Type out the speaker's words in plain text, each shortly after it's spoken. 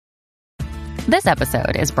This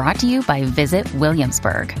episode is brought to you by Visit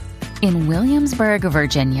Williamsburg. In Williamsburg,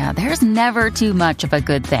 Virginia, there's never too much of a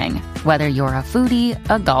good thing. Whether you're a foodie,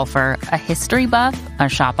 a golfer, a history buff, a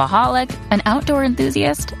shopaholic, an outdoor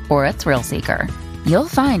enthusiast, or a thrill seeker, you'll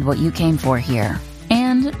find what you came for here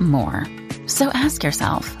and more. So ask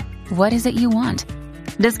yourself, what is it you want?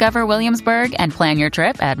 Discover Williamsburg and plan your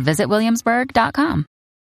trip at visitwilliamsburg.com.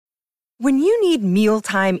 When you need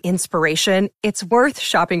mealtime inspiration, it's worth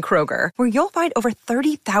shopping Kroger, where you'll find over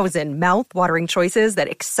 30,000 mouth-watering choices that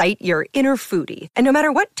excite your inner foodie. And no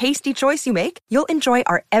matter what tasty choice you make, you'll enjoy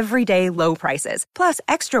our everyday low prices, plus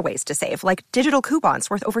extra ways to save, like digital coupons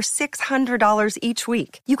worth over $600 each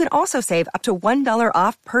week. You can also save up to $1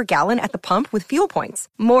 off per gallon at the pump with fuel points.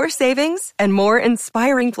 More savings and more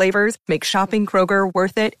inspiring flavors make shopping Kroger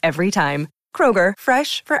worth it every time. Kroger,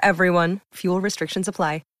 fresh for everyone. Fuel restrictions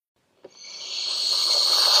apply.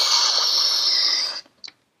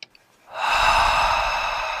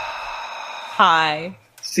 Hi.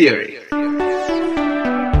 Theory.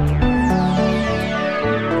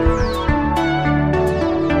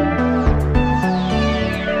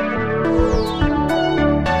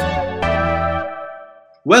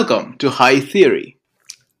 Welcome to High Theory.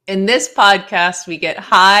 In this podcast, we get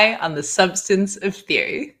high on the substance of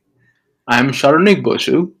theory. I'm Sharonik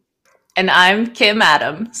Boshu. And I'm Kim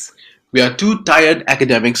Adams. We are two tired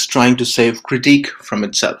academics trying to save critique from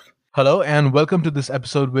itself. Hello and welcome to this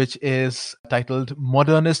episode, which is titled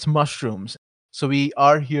Modernist Mushrooms. So we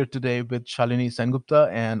are here today with Shalini Sengupta,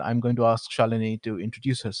 and I'm going to ask Shalini to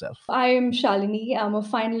introduce herself. I am Shalini. I'm a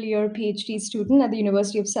final year PhD student at the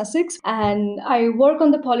University of Sussex, and I work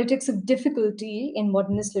on the politics of difficulty in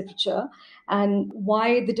modernist literature and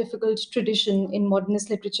why the difficult tradition in modernist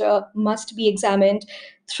literature must be examined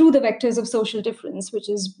through the vectors of social difference, which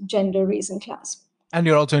is gender, race, and class. And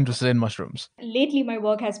you're also interested in mushrooms. Lately, my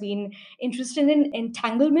work has been interested in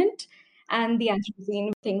entanglement and the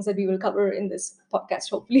Anthropocene, things that we will cover in this podcast,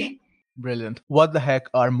 hopefully. Brilliant. What the heck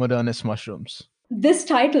are modernist mushrooms? This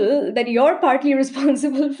title that you're partly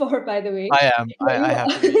responsible for, by the way. I am. I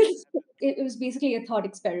have to be. It was basically a thought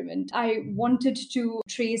experiment. I wanted to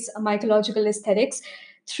trace a mycological aesthetics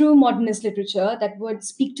through modernist literature that would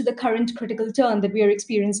speak to the current critical turn that we are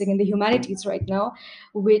experiencing in the humanities right now,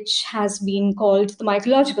 which has been called the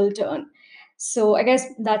mycological turn. So I guess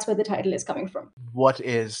that's where the title is coming from. What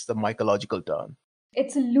is the mycological turn?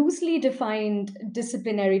 It's a loosely defined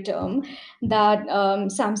disciplinary term that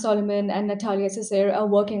Sam Solomon and Natalia Cesare are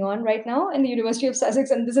working on right now in the University of Sussex.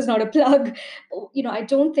 And this is not a plug. I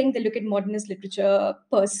don't think they look at modernist literature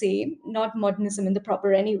per se, not modernism in the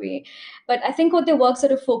proper anyway. But I think what their work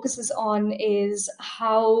sort of focuses on is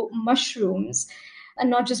how mushrooms, and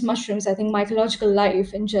not just mushrooms, I think mycological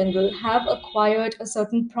life in general, have acquired a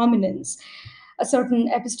certain prominence, a certain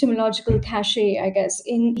epistemological cachet, I guess,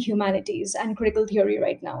 in humanities and critical theory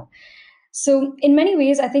right now. So in many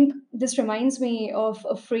ways, I think this reminds me of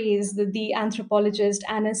a phrase that the anthropologist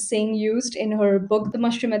Anna Singh used in her book, The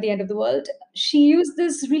Mushroom at the End of the World. She used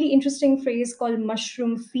this really interesting phrase called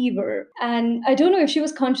mushroom fever. And I don't know if she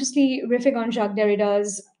was consciously riffing on Jacques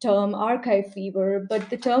Derrida's term archive fever, but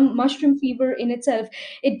the term mushroom fever in itself,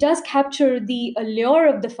 it does capture the allure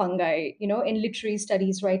of the fungi, in literary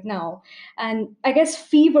studies right now. And I guess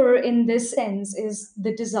fever in this sense is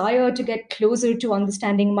the desire to get closer to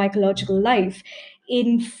understanding mycological life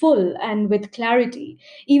in full and with clarity,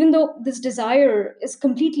 even though this desire is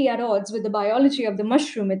completely at odds with the biology of the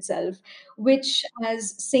mushroom itself, which,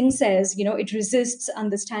 as Singh says, it resists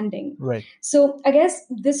understanding. Right. So I guess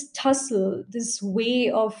this tussle, this way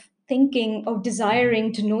of thinking, of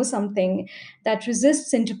desiring to know something that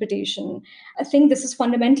resists interpretation, I think this is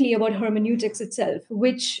fundamentally about hermeneutics itself,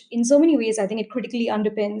 which in so many ways, I think it critically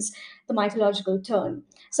underpins the mycological turn.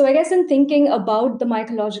 So I guess in thinking about the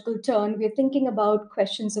mycological turn, we're thinking about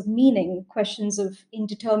questions of meaning, questions of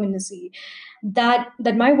indeterminacy that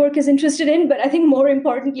my work is interested in. But I think more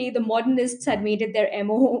importantly, the modernists had made it their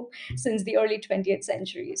MO since the early 20th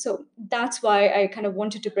century. So that's why I kind of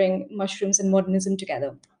wanted to bring mushrooms and modernism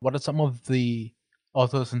together. What are some of the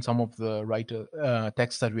authors and some of the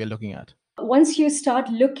texts that we are looking at? Once you start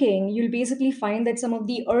looking, you'll basically find that some of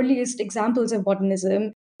the earliest examples of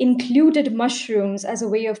modernism included mushrooms as a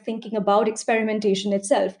way of thinking about experimentation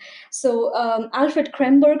itself. So Alfred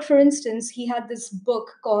Kremberg, for instance, he had this book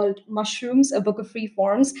called Mushrooms, a Book of Free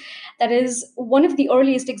Forms, that is one of the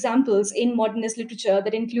earliest examples in modernist literature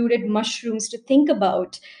that included mushrooms to think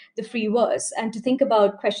about the free verse and to think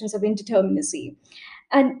about questions of indeterminacy.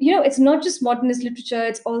 And, it's not just modernist literature,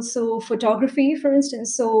 it's also photography, for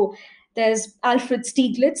instance. So There's Alfred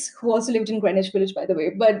Stieglitz, who also lived in Greenwich Village, by the way.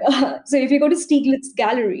 But so if you go to Stieglitz's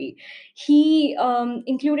gallery, he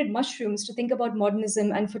included mushrooms to think about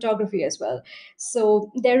modernism and photography as well.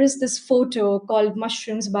 So there is this photo called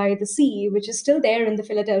Mushrooms by the Sea, which is still there in the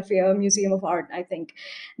Philadelphia Museum of Art, I think,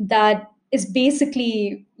 that is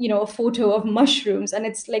basically, a photo of mushrooms. And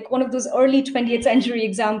it's like one of those early 20th century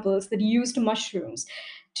examples that used mushrooms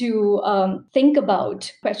to think about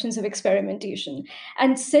questions of experimentation.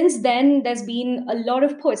 And since then, there's been a lot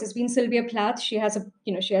of poets. There's been Sylvia Plath. She has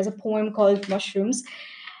a poem called Mushrooms.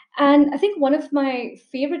 And I think one of my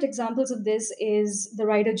favorite examples of this is the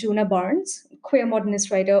writer Juna Barnes, queer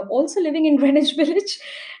modernist writer, also living in Greenwich Village.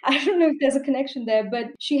 I don't know if there's a connection there, but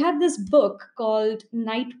she had this book called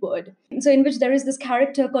Nightwood. So, in which there is this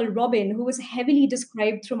character called Robin, who was heavily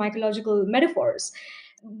described through mythological metaphors.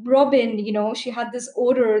 Robin, she had this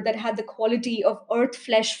odor that had the quality of earth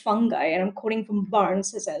flesh fungi, and I'm quoting from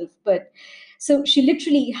Barnes herself. But so she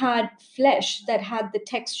literally had flesh that had the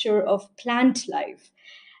texture of plant life.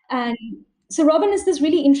 And so Robin is this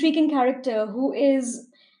really intriguing character who is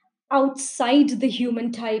outside the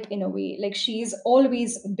human type in a way. Like she's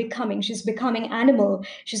becoming animal,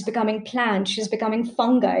 she's becoming plant, she's becoming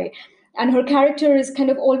fungi. And her character is kind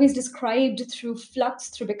of always described through flux,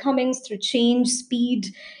 through becomings, through change, speed,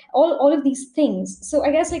 all of these things. So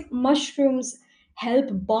I guess like mushrooms help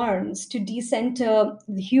Barnes to decenter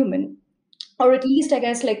the human, or at least I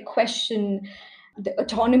guess like question the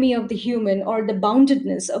autonomy of the human or the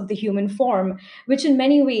boundedness of the human form, which in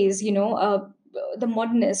many ways, the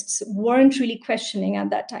modernists weren't really questioning at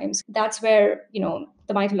that time. So that's where,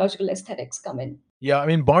 the mythological aesthetics come in. Yeah, I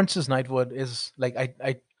mean Barnes's Nightwood is like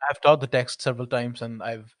I've taught the text several times, and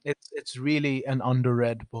it's really an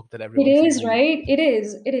underread book that It everyone should is, read. right?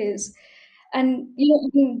 It is. And I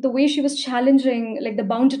mean, the way she was challenging like the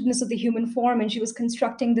boundedness of the human form, and she was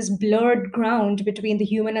constructing this blurred ground between the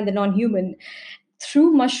human and the non-human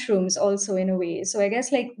through mushrooms also in a way. So I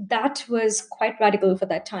guess like that was quite radical for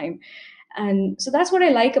that time. And so that's what I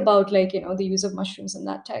like about like, the use of mushrooms in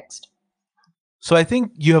that text. So I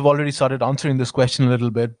think you have already started answering this question a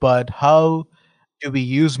little bit, but how do we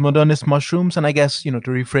use modernist mushrooms? And I guess, to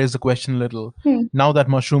rephrase the question a little, Hmm. now that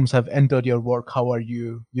mushrooms have entered your work, how are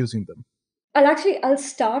you using them? I'll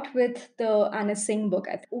start with the Anna Singh book.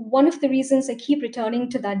 One of the reasons I keep returning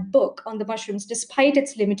to that book on the mushrooms, despite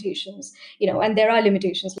its limitations, and there are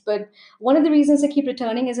limitations, but one of the reasons I keep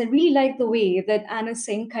returning is I really like the way that Anna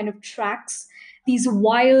Singh kind of tracks these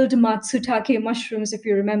wild Matsutake mushrooms, if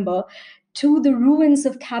you remember, to the ruins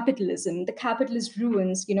of capitalism, the capitalist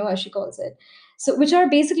ruins, as she calls it. So, which are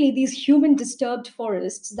basically these human disturbed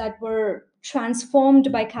forests that were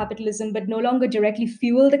transformed by capitalism but no longer directly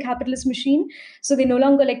fuel the capitalist machine. So they no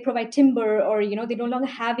longer like provide timber, or they no longer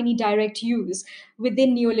have any direct use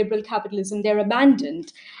within neoliberal capitalism. They're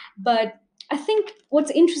abandoned. But I think what's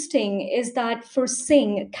interesting is that for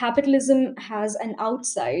Singh, capitalism has an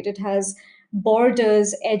outside. It has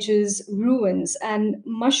borders, edges, ruins, and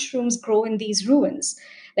mushrooms grow in these ruins.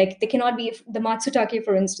 Like they cannot be, the Matsutake,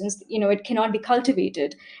 for instance, it cannot be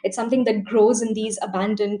cultivated. It's something that grows in these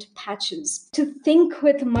abandoned patches. To think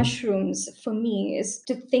with mushrooms for me is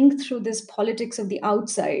to think through this politics of the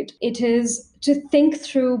outside. It is to think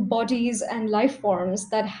through bodies and life forms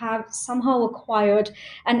that have somehow acquired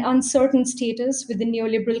an uncertain status within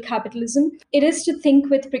neoliberal capitalism. It is to think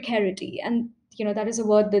with precarity. And that is a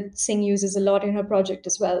word that Singh uses a lot in her project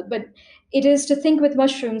as well. But it is to think with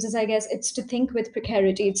mushrooms, as I guess it's to think with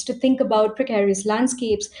precarity. It's to think about precarious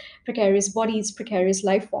landscapes, precarious bodies, precarious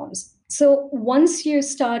life forms. So once you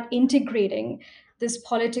start integrating this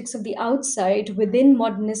politics of the outside within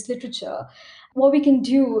modernist literature, what we can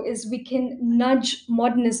do is we can nudge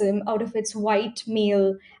modernism out of its white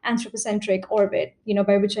male anthropocentric orbit,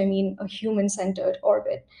 by which I mean a human centered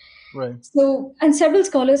orbit. Right. So, and several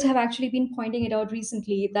scholars have actually been pointing it out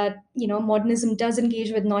recently that, modernism does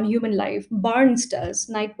engage with non human life. Barnes does,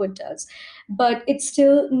 Nightwood does, but it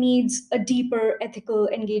still needs a deeper ethical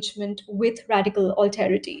engagement with radical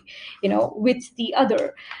alterity, with the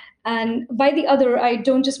other. And by the other, I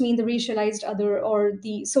don't just mean the racialized other or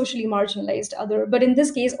the socially marginalized other, but in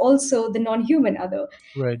this case, also the non human other.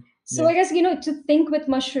 Right. So Yeah. I guess, to think with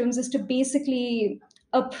mushrooms is to basically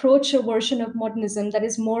approach a version of modernism that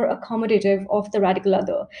is more accommodative of the radical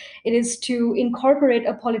other. It is to incorporate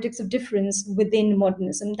a politics of difference within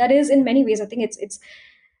modernism. That is, in many ways, I think it's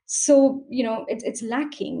so, it's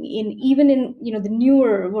lacking in even in, the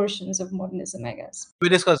newer versions of modernism, I guess. We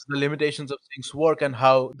discussed the limitations of Singh's work and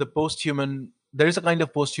how there is a kind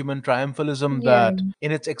of post-human triumphalism Yeah. that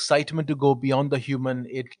in its excitement to go beyond the human,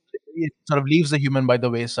 it it sort of leaves the human by the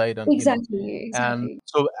wayside, and Exactly. and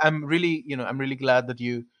so I'm really glad that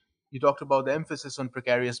you talked about the emphasis on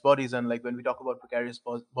precarious bodies. And like when we talk about precarious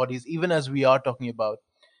bodies, even as we are talking about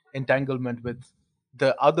entanglement with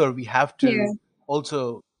the other, we have Yeah. to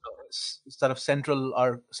also sort of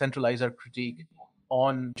centralize our critique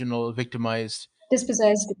on victimized.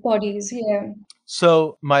 Dispossessed bodies. Yeah.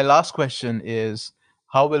 So my last question is,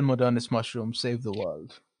 how will modernist mushrooms save the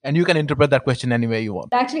world? And you can interpret that question any way you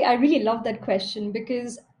want. Actually, I really love that question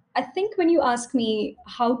because I think when you ask me,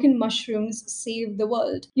 how can mushrooms save the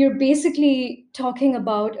world? You're basically talking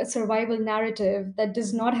about a survival narrative that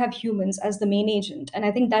does not have humans as the main agent. And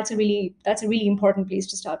I think that's a really important place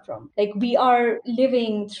to start from. Like, we are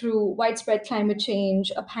living through widespread climate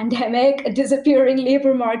change, a pandemic, a disappearing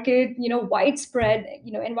labor market, widespread,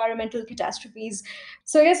 environmental catastrophes.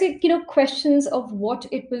 So I guess questions of what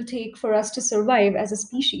it will take for us to survive as a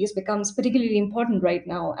species becomes particularly important right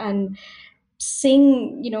now. And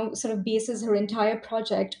Singh, sort of bases her entire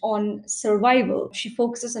project on survival. She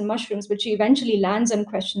focuses on mushrooms, but she eventually lands on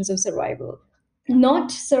questions of survival.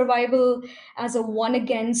 Not survival as a one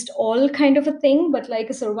against all kind of a thing, but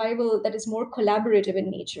like a survival that is more collaborative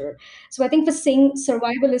in nature. So I think for Singh,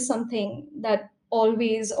 survival is something that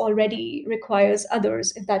always already requires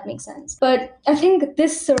others, if that makes sense. But I think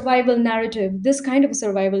this survival narrative, this kind of a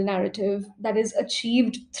survival narrative that is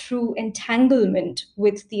achieved through entanglement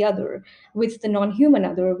with the other, with the non-human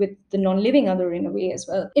other, with the non-living other in a way as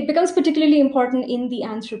well, it becomes particularly important in the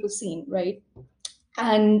Anthropocene, right?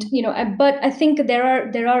 And but I think there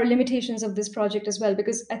are limitations of this project as well,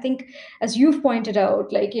 because I think, as you've pointed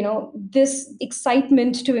out, like this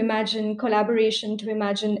excitement to imagine collaboration, to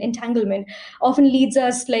imagine entanglement, often leads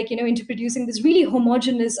us, like into producing this really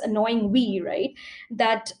homogeneous, annoying we, right?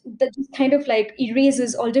 That just kind of like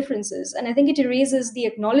erases all differences. And I think it erases the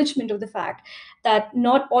acknowledgement of the fact that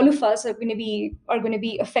not all of us are going to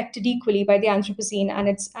be affected equally by the Anthropocene and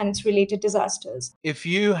its related disasters. If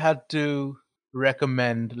you had to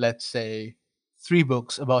recommend, let's say, 3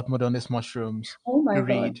 books about modernist mushrooms Oh my to God.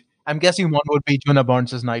 read, I'm guessing one would be Juna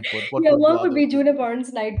Barnes's Nightwood. What Yeah, would the one would other be be? Juna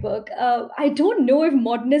Barnes' Nightbook. I don't know if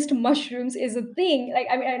modernist mushrooms is a thing. Like,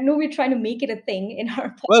 I mean, I know we're trying to make it a thing in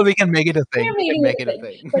our Well, we can make it a thing. we're We can making it make a it a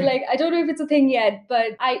thing. thing. But like, I don't know if it's a thing yet.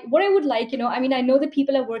 But what I would like, I mean, I know that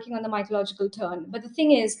people are working on the mythological turn, but the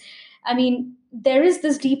thing is, I mean, there is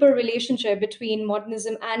this deeper relationship between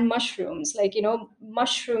modernism and mushrooms. Like,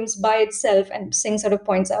 mushrooms by itself, and Singh sort of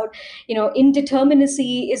points out,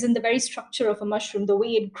 indeterminacy is in the very structure of a mushroom, the way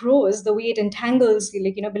it grows, the way it entangles,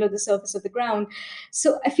 like, below the surface of the ground.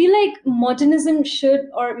 So I feel like modernism should,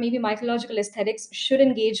 or maybe mythological aesthetics should,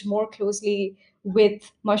 engage more closely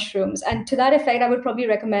with mushrooms. And to that effect, I would probably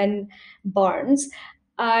recommend Barnes.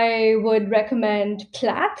 I would recommend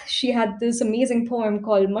Plath. She had this amazing poem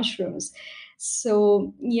called Mushrooms.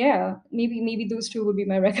 So yeah, maybe those two would be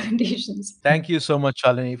my recommendations. Thank you so much,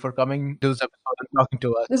 Shalini, for coming to this episode and talking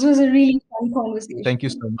to us. This was a really fun conversation. Thank you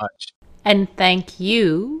so much. And thank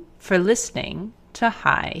you for listening to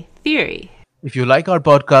High Theory. If you like our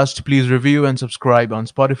podcast, please review and subscribe on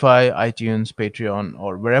Spotify, iTunes, Patreon,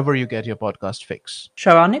 or wherever you get your podcast fix.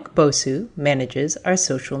 Sharonik Bosu manages our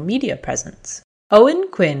social media presence. Owen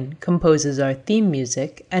Quinn composes our theme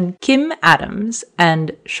music, and Kim Adams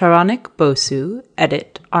and Sharonik Bosu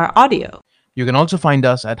edit our audio. You can also find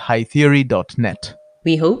us at hightheory.net.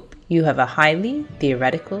 We hope you have a highly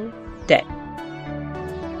theoretical day.